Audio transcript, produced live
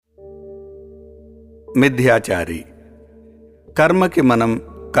మిథ్యాచారి. కర్మకి మనం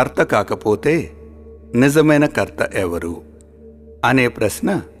కర్త కాకపోతే నిజమైన కర్త ఎవరు అనే ప్రశ్న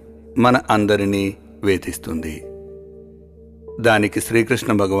మన అందరినీ వేధిస్తుంది. దానికి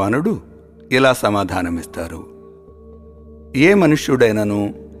శ్రీకృష్ణ భగవానుడు ఇలా సమాధానమిస్తారు: ఏ మనుష్యుడైనను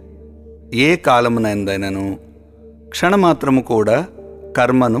ఏ కాలమునందైనను క్షణమాత్రము కూడా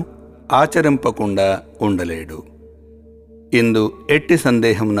కర్మను ఆచరింపకుండా ఉండలేడు. ఇందు ఎట్టి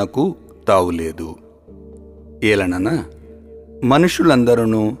సందేహమునకు తావులేదు. ఏలనన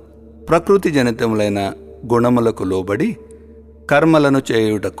మనుషులందరూ ప్రకృతి జనితములైన గుణములకు లోబడి కర్మలను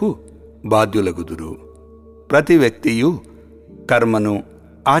చేయుటకు బాధ్యులగుదురు. ప్రతి వ్యక్తియు కర్మను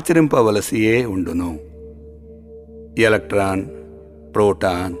ఆచరింపవలసియే ఉండును. ఎలక్ట్రాన్,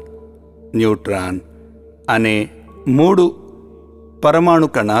 ప్రోటాన్, న్యూట్రాన్ అనే 3 పరమాణు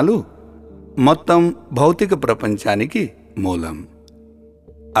కణాలు మొత్తం భౌతిక ప్రపంచానికి మూలం.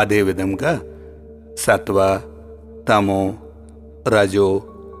 అదేవిధంగా సత్వ, తమో, రజో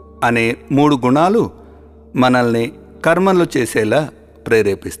అనే 3 గుణాలు మనల్ని కర్మలు చేసేలా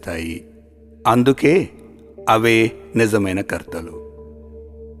ప్రేరేపిస్తాయి. అందుకే అవే నిజమైన కర్తలు.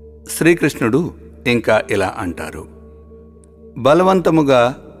 శ్రీకృష్ణుడు ఇంకా ఇలా అంటారు: బలవంతముగా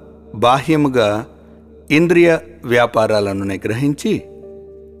బాహ్యముగా ఇంద్రియ వ్యాపారాలను నిగ్రహించి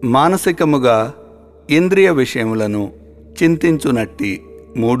మానసికముగా ఇంద్రియ విషయములను చింతించునట్టి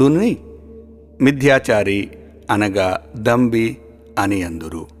 3ని మిథ్యాచారి అనగా దంబి అని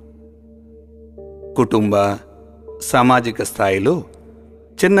అందురు. కుటుంబ సామాజిక స్థాయిలో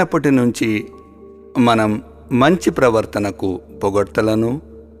చిన్నప్పటి నుంచి మనం మంచి ప్రవర్తనకు పొగడ్తలను,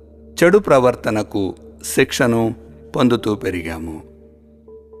 చెడు ప్రవర్తనకు శిక్షను పొందుతూ పెరిగాము.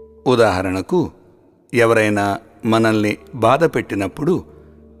 ఉదాహరణకు, ఎవరైనా మనల్ని బాధ పెట్టినప్పుడు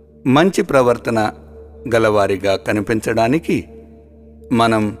మంచి ప్రవర్తన గలవారిగా కనిపించడానికి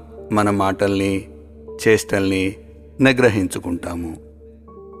మనం మన మాటల్ని, చేష్టల్ని నిగ్రహించుకుంటాము.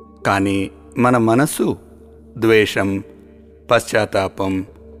 కానీ మన మనస్సు ద్వేషం, పశ్చాత్తాపం,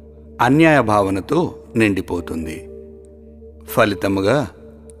 అన్యాయ భావనతో నిండిపోతుంది. ఫలితముగా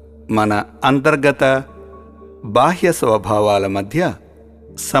మన అంతర్గత బాహ్య స్వభావాల మధ్య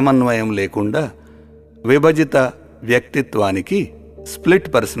సమన్వయం లేకుండా విభజిత వ్యక్తిత్వానికి, స్ప్లిట్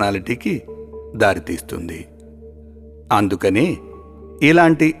పర్సనాలిటీకి దారితీస్తుంది. అందుకనే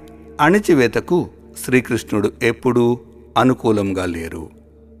ఇలాంటి అణిచివేతకు శ్రీకృష్ణుడు ఎప్పుడూ అనుకూలంగా లేరు.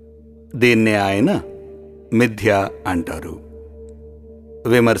 దీన్నే ఆయన మిథ్య అంటారు.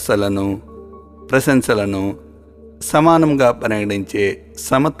 విమర్శలను, ప్రశంసలను సమానంగా పరిగణించే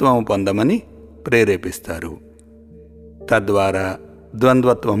సమత్వము పొందమని ప్రేరేపిస్తారు. తద్వారా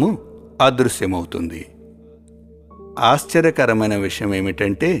ద్వంద్వత్వము అదృశ్యమవుతుంది. ఆశ్చర్యకరమైన విషయం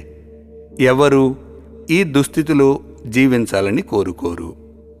ఏమిటంటే, ఎవరు ఈ దుస్థితిలో జీవించాలని కోరుకోరు.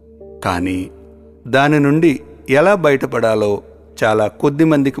 కానీ దాని నుండి ఎలా బయటపడాలో చాలా కొద్ది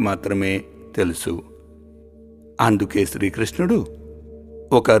మందికి మాత్రమే తెలుసు. అందుకే శ్రీకృష్ణుడు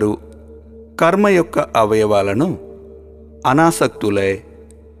ఒకరు కర్మ యొక్క అవయవాలను అనాసక్తులై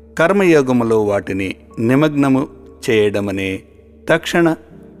కర్మయోగములో వాటిని నిమగ్నము చేయడమనే తక్షణ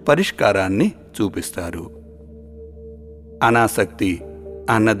పరిష్కారాన్ని చూపిస్తారు. అనాసక్తి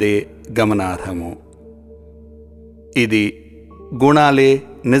అన్నదే గమనార్హము. ఇది గుణాలే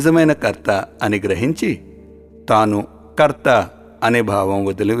నిజమైన కర్త అని గ్రహించి తాను కర్త అనే భావం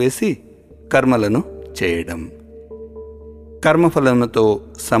వదిలివేసి కర్మలను చేయడం. కర్మఫలముతో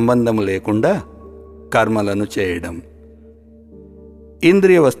సంబంధం లేకుండా కర్మలను చేయడం.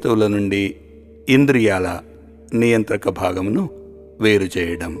 ఇంద్రియ వస్తువుల నుండి ఇంద్రియాల నియంత్రక భాగమును వేరు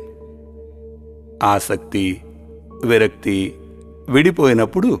చేయడం. ఆసక్తి, విరక్తి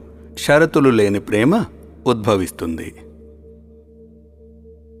విడిపోయినప్పుడు షరతులు లేని ప్రేమ ఉద్భవిస్తుంది.